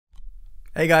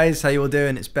Hey guys, how you all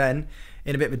doing? It's Ben.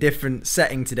 In a bit of a different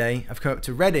setting today. I've come up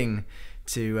to Reading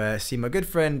to see my good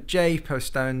friend Jay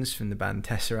Postones from the band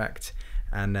TesseracT,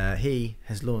 and he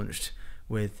has launched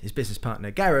with his business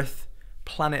partner Gareth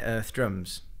Planet Earth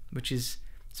drums, which is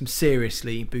some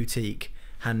seriously boutique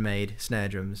handmade snare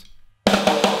drums.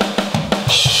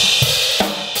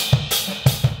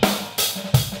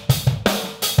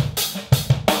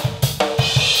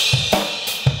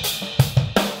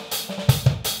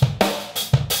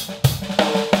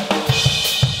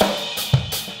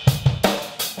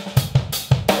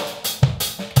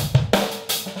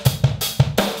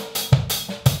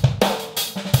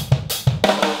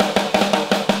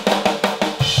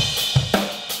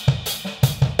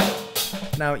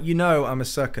 Now, you know I'm a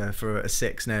sucker for a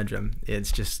sick snare drum.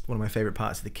 It's just one of my favourite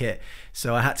parts of the kit.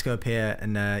 So I had to go up here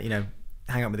and,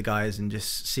 hang out with the guys and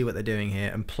just see what they're doing here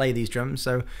and play these drums.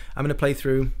 So I'm going to play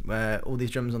through all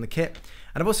these drums on the kit.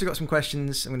 And I've also got some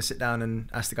questions. I'm going to sit down and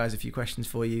ask the guys a few questions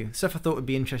for you. Stuff I thought would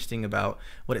be interesting about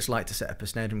what it's like to set up a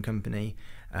snare drum company,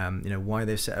 why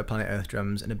they've set up Planet Earth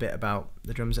drums, and a bit about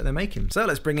the drums that they're making. So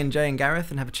let's bring in Jay and Gareth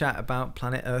and have a chat about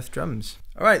Planet Earth drums.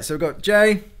 All right, so we've got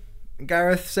Jay and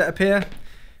Gareth set up here.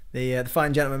 The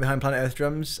fine gentleman behind Planet Earth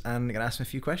drums, and I'm going to ask them a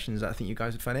few questions that I think you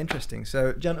guys would find interesting.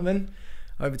 So, gentlemen,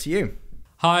 over to you.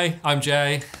 Hi, I'm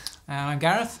Jay. And I'm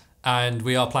Gareth. And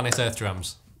we are Planet Earth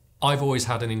Drums. I've always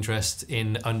had an interest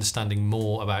in understanding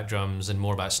more about drums and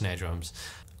more about snare drums.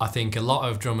 I think a lot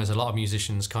of drummers, a lot of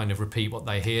musicians kind of repeat what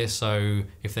they hear. So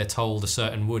if they're told a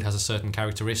certain wood has a certain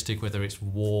characteristic, whether it's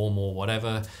warm or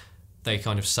whatever, they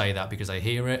kind of say that because they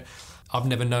hear it. I've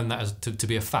never known that as to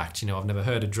be a fact. I've never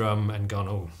heard a drum and gone,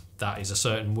 oh, that is a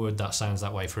certain wood, that sounds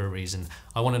that way for a reason.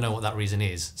 I want to know what that reason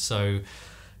is. So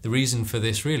the reason for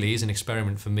this really is an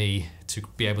experiment for me to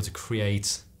be able to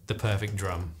create the perfect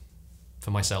drum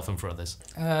for myself and for others.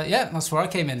 Yeah, that's where I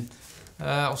came in.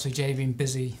 Obviously, Jay being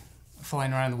busy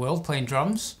flying around the world playing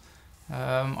drums.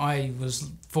 I was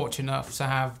fortunate enough to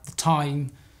have the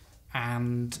time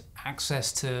and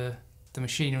access to the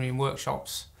machinery and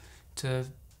workshops to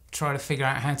try to figure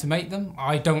out how to make them.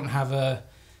 I don't have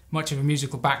much of a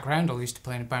musical background. I used to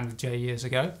play in a band with Jay years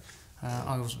ago.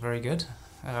 I wasn't very good.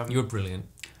 You were brilliant.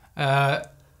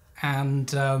 I'm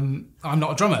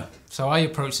not a drummer, so I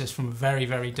approached this from a very,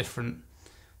 very different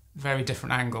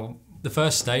angle. The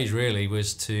first stage really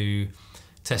was to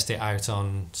test it out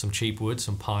on some cheap wood,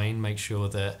 some pine, make sure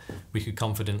that we could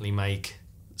confidently make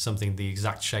something the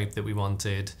exact shape that we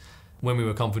wanted. When we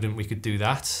were confident we could do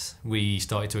that, we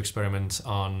started to experiment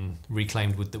on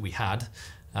reclaimed wood that we had,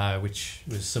 which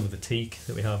was some of the teak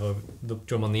that we have, the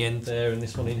drum on the end there and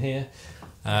this one in here.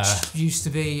 Used to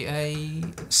be a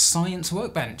science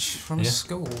workbench from a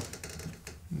school.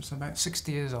 It's about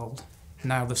 60 years old.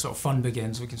 Now the sort of fun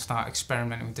begins. We can start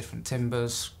experimenting with different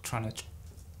timbers, trying to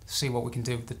see what we can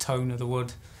do with the tone of the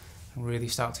wood, and really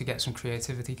start to get some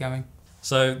creativity going.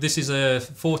 So this is a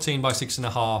 14 by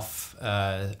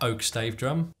 6.5 oak stave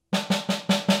drum.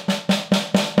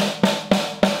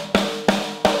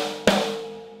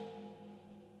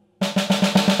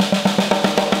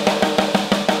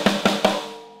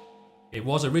 It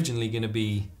was originally going to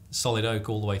be solid oak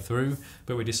all the way through,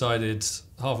 but we decided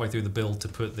halfway through the build to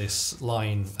put this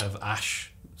line of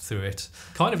ash through it,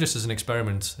 kind of just as an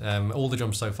experiment. All the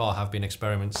drums so far have been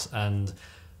experiments, and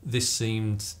this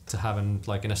seemed to have an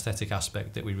aesthetic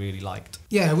aspect that we really liked.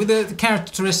 Yeah, with the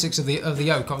characteristics of the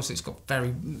oak, obviously it's got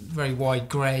very, very wide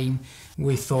grain.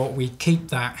 We thought we'd keep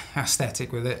that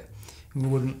aesthetic with it. We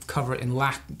wouldn't cover it in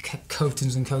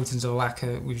coatings and coatings of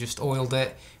lacquer. We've just oiled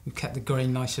it. We've kept the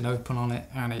grain nice and open on it,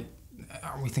 and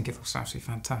we think it looks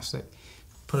absolutely fantastic.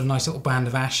 Put a nice little band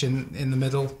of ash in the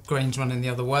middle, grains running the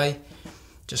other way,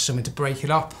 just something to break it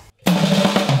up.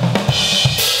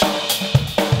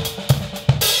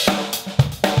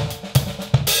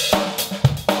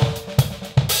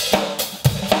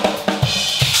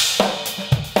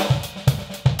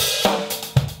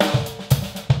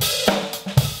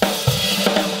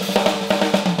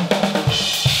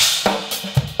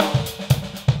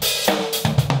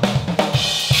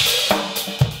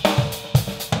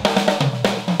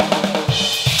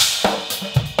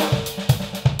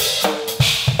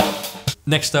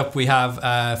 Next up we have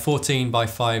a 14 by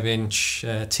 5 inch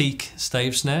teak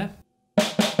stave snare.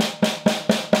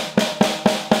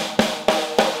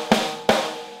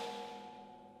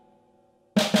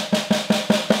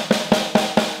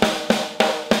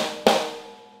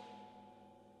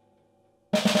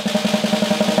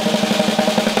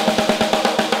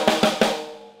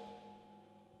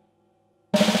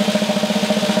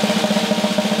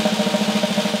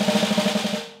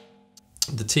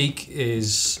 The teak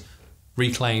is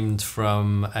reclaimed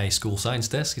from a school science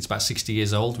desk. It's about 60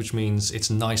 years old, which means it's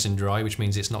nice and dry, which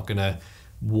means it's not going to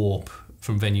warp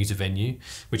from venue to venue,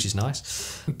 which is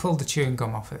nice. We pulled the chewing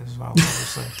gum off it as well,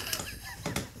 obviously.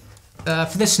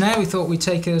 For this snare, we thought we'd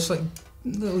take a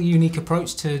little unique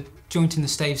approach to jointing the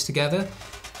staves together.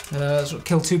 Sort of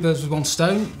kill two birds with one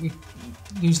stone. We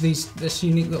use this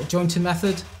unique little jointing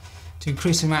method to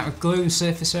increase the amount of glue and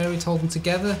surface area to hold them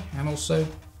together, and also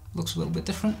looks a little bit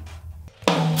different.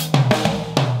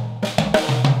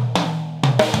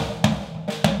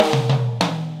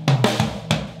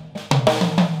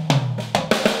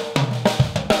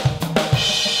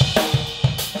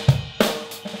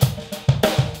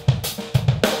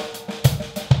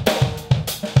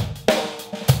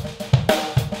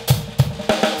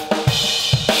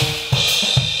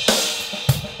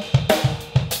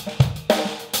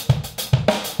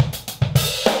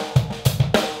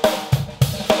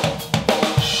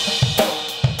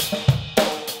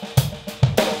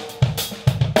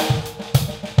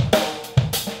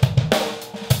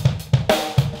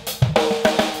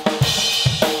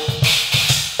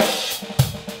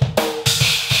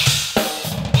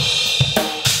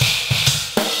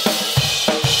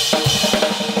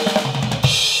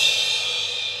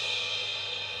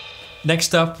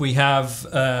 Next up, we have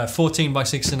 14 by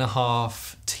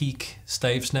 6.5 teak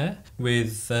stave snare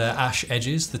with ash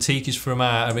edges. The teak is from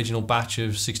our original batch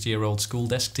of 60-year-old school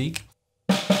desk teak.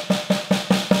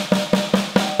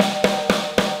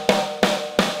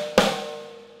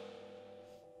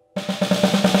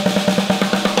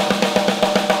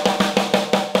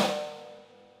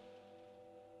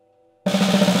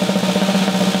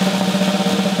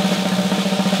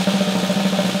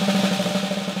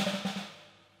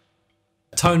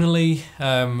 Tonally,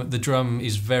 the drum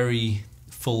is very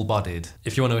full-bodied.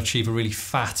 If you want to achieve a really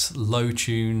fat,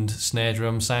 low-tuned snare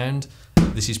drum sound,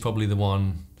 this is probably the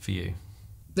one for you.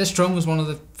 This drum was one of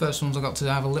the first ones I got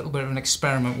to have a little bit of an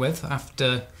experiment with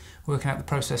after working out the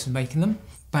process of making them.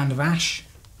 Band of ash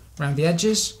around the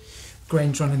edges,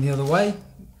 grains running the other way.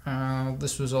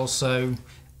 This was also,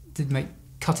 did make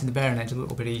cutting the bearing edge a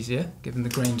little bit easier, given the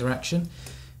grain direction,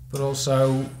 but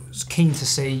also was keen to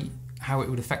see how it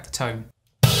would affect the tone.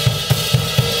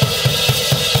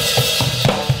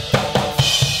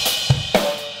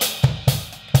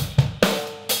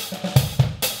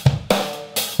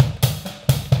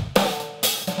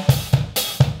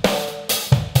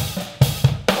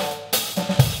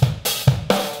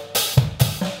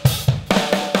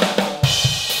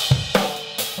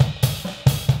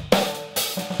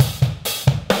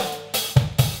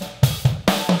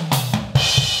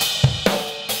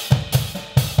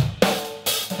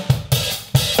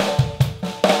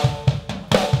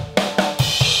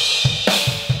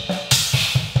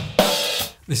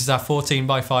 This is our 14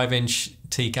 by 5 inch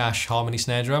teak ash harmony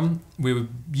snare drum. We were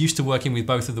used to working with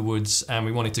both of the woods and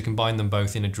we wanted to combine them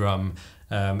both in a drum,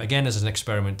 again as an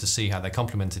experiment to see how they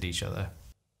complemented each other.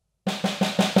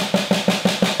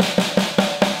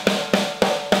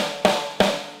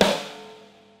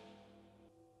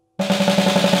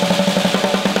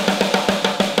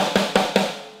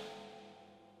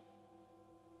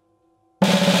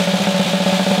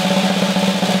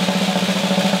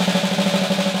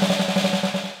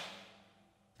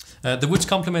 The woods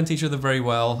complement each other very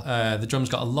well. The drum's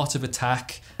got a lot of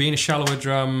attack. Being a shallower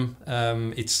drum,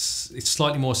 it's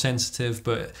slightly more sensitive,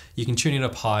 but you can tune it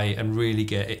up high and really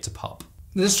get it to pop.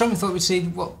 This drum, we thought we'd see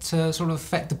what sort of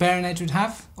effect the bearing edge would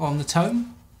have on the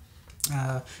tone.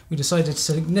 We decided to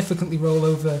significantly roll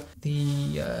over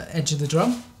the edge of the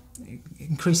drum,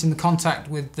 increasing the contact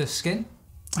with the skin.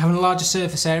 Having a larger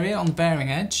surface area on the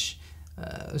bearing edge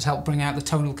has helped bring out the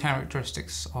tonal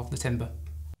characteristics of the timber.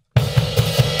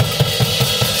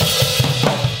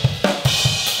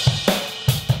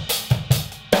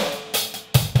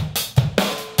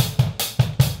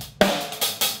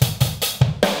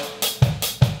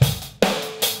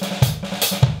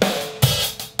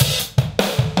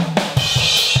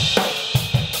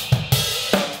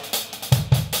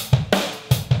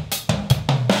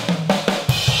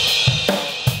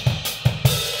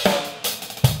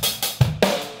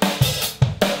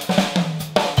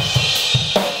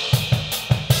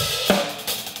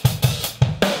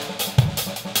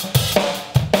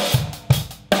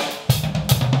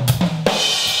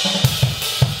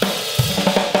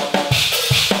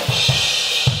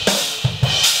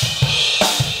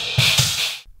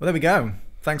 Well, there we go.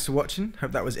 Thanks for watching.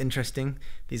 Hope that was interesting.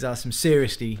 These are some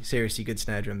seriously good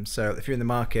snare drums. So if you're in the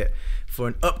market for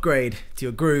an upgrade to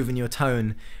your groove and your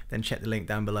tone, then check the link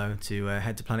down below to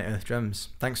head to Planet Earth Drums.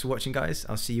 Thanks for watching, guys.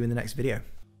 I'll see you in the next video.